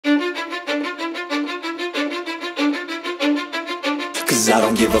Cause I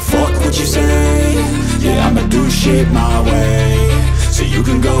don't give a fuck what you say. Yeah, I'ma do shit my way. So you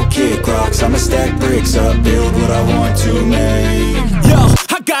can go kick rocks, I'ma stack bricks up, build what I want to make. Yo,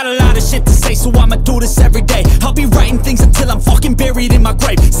 I got a lot of shit to say, so I'ma do this every day. I'll be writing things until I'm fucking buried in my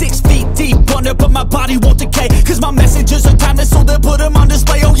grave. 6 feet deep under, but my body won't decay. Cause my messages are timeless, so they'll put them on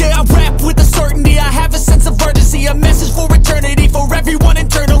display. Oh yeah, I rap with a certainty, I have a sense of urgency. A message for eternity, for everyone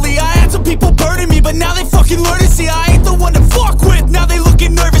internally. I had some people burning me, but now they fucking learn to see I ain't the one to fuck with, now they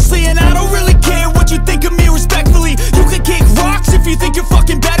looking nervously. And I don't really care what you think of me, respectfully. You can kick rocks if you think you're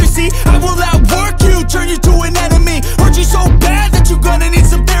fucking better, see. I will outwork you, turn you to an enemy. Hurt you so bad that you're gonna need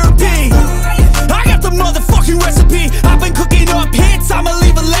some therapy. I got the motherfucking recipe, I've been cooking up hits, I'ma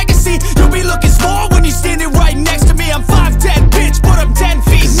leave a legacy. You'll be looking small when you're standing right next to me. I'm 5'10", bitch, but I'm 10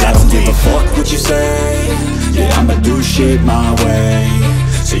 feet. Cause I don't give a fuck what you say. Yeah, I'ma do shit my way.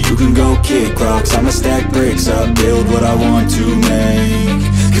 So you can go kick rocks, I'ma stack bricks up, build what I want to make.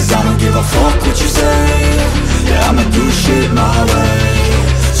 Cause I don't give a fuck what you say. Yeah, I'ma do shit my way.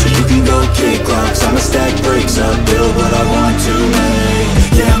 So you can go kick rocks, I'ma stack bricks up, build what I want to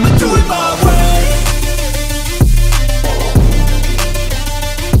make. Yeah, I'ma do it my way.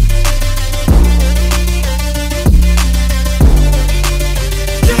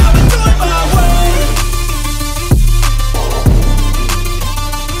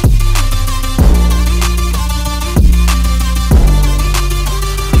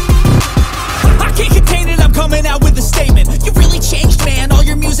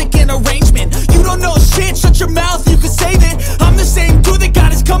 Shut your mouth, you can save it. I'm the same dude that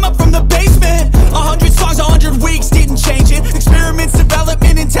got his come up from the basement. 100 songs, 100 weeks, didn't change it. Experiments,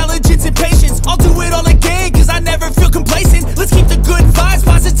 development, intelligence, and patience. I'll do it all again, cause I never feel complacent. Let's keep the good vibes,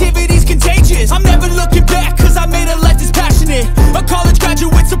 positivity's contagious. I'm never looking back, cause I made a life that's passionate. A college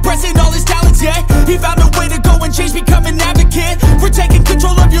graduate suppressing all his talents, yeah. He found a way to go and change, become an advocate. For taking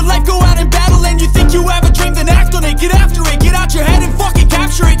control of your life, go out and battle. And you think you have a dream, then act on it. Get after it, get out your head and fucking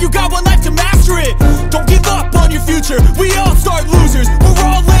capture it. You got one life to master it. Don't give up on your future, we all start losers. We're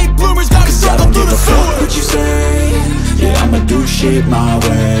all late bloomers, gotta struggle through the sewer. I don't give a fuck what you say. Yeah, I'ma do shit my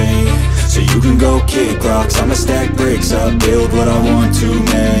way. So you can go kick rocks, I'ma stack bricks up, build what I want to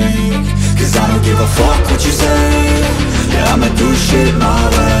make. Cause I don't give a fuck what you say. Yeah, I'ma do shit my